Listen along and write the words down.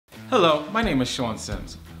Hello, my name is Shawn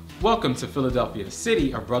Sims. Welcome to Philadelphia, the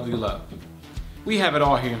city of brotherly love. We have it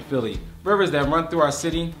all here in Philly. Rivers that run through our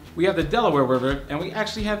city. We have the Delaware River, and we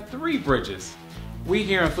actually have 3 bridges. We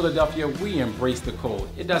here in Philadelphia, we embrace the cold.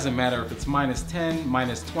 It doesn't matter if it's -10,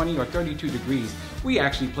 -20, or 32 degrees. We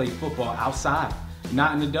actually play football outside,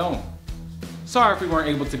 not in the dome. Sorry if we weren't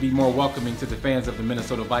able to be more welcoming to the fans of the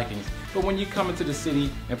Minnesota Vikings, but when you come into the city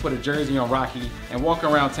and put a jersey on Rocky and walk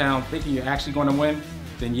around town thinking you're actually going to win,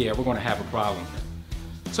 then yeah, we're going to have a problem.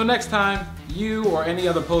 So next time you or any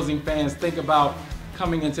other opposing fans think about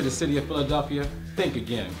coming into the city of Philadelphia, think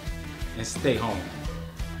again and stay home.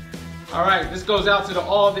 All right, this goes out to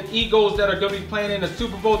all the Eagles that are going to be playing in the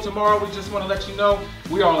Super Bowl tomorrow. We just want to let you know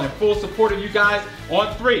we are in full support of you guys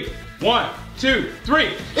on 3. 1, 2,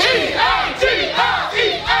 3. E-A-G-L-E-S,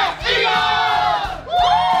 Eagles!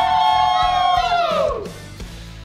 Woo!